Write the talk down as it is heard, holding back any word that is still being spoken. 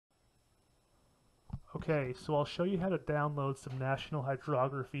Okay, so I'll show you how to download some National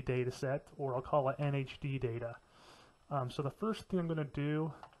Hydrography data set, or I'll call it NHD data. So the first thing I'm going to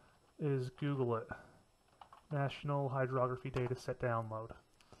do is Google it. National Hydrography data set download.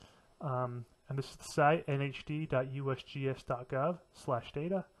 And this is the site,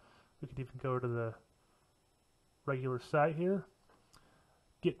 nhd.usgs.gov/data. We could even go to the regular site here.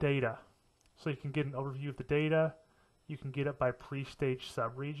 Get data. So you can get an overview of the data. You can get it by pre-stage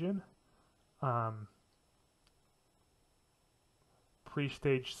subregion.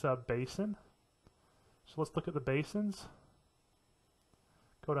 Pre-stage sub-basin. So let's look at the basins.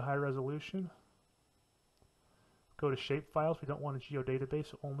 Go to high resolution. Go to shapefiles. We don't want a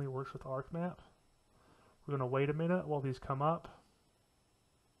geodatabase. It only works with ArcMap. We're going to wait a minute while these come up.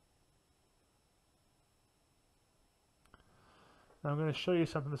 Now I'm going to show you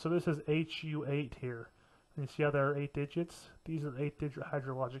something. So this is HU8 here. And you see how there are 8 digits? These are 8-digit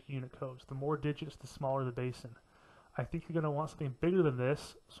hydrologic unit codes. The more digits, the smaller the basin. I think you're going to want something bigger than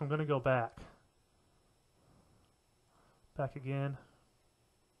this, so I'm going to go back. Back again.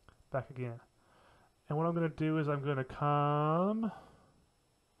 Back again. And what I'm going to do is I'm going to come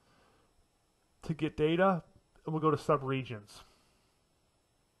to get data, and we'll go to subregions.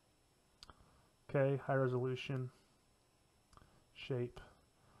 Okay, high resolution, shape.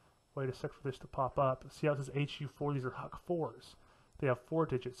 Wait a sec for this to pop up. See how it says HU4? These are HUC4s. They have 4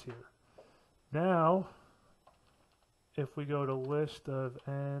 digits here. Now, if we go to list of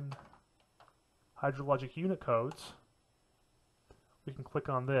N hydrologic unit codes, we can click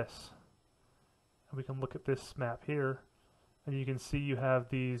on this. And we can look at this map here. And you can see you have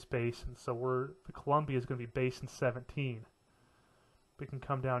these basins. So the Columbia is going to be basin 17. We can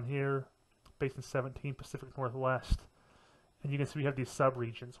come down here, basin 17, Pacific Northwest. And you can see we have these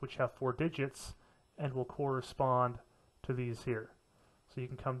subregions, which have 4 digits and will correspond to these here. So you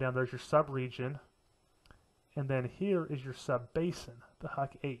can come down, there's your subregion, and then here is your sub-basin, the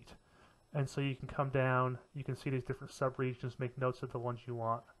HUC8. And so you can come down, you can see these different subregions, make notes of the ones you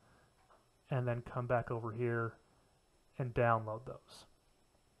want, and then come back over here and download those.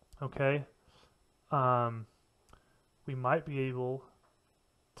 Okay? We might be able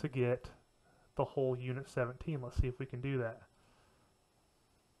to get the whole Unit 17. Let's see if we can do that.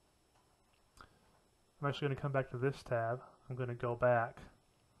 I'm actually going to come back to this tab. I'm going to go back.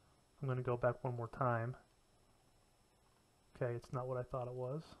 I'm going to go back one more time. Okay, it's not what I thought it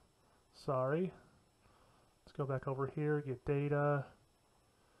was. Sorry. Let's go back over here, get data.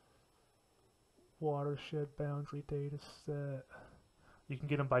 Watershed boundary data set. You can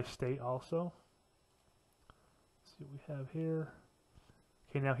get them by state also. Let's see what we have here.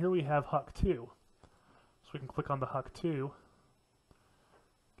 Okay, now here we have HUC2. So we can click on the HUC2.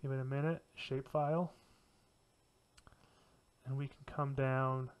 Give it a minute. Shapefile. And we can come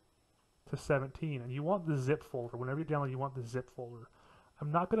down to 17. And you want the zip folder. Whenever you download, you want the zip folder.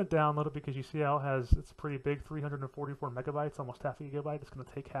 I'm not going to download it because you see how it's pretty big, 344 megabytes, almost half a gigabyte. It's going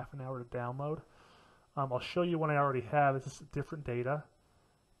to take half an hour to download. I'll show you one I already have. This is different data.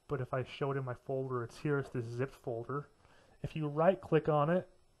 But if I show it in my folder, it's here. It's the zip folder. If you right-click on it,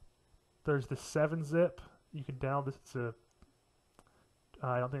 there's the 7-zip. You can download this. It's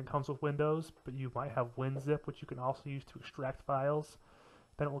I don't think it comes with Windows, but you might have WinZip, which you can also use to extract files.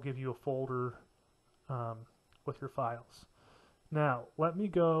 Then it will give you a folder with your files. Now, let me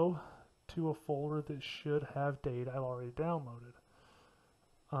go to a folder that should have data I've already downloaded.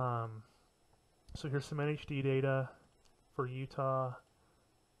 So here's some NHD data for Utah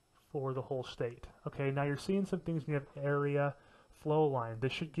for the whole state. Okay, now you're seeing some things in the area flow line.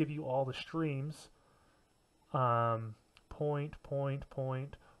 This should give you all the streams. Point,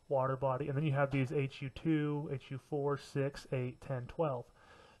 water body, and then you have these HU2, HU4, 6, 8, 10, 12.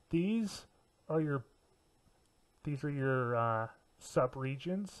 These are your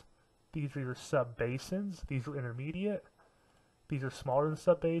subregions. These are your sub-basins. These are intermediate. These are smaller than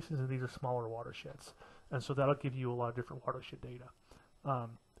sub-basins, and these are smaller watersheds. And so that'll give you a lot of different watershed data.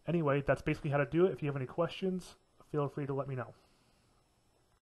 Anyway, that's basically how to do it. If you have any questions, feel free to let me know.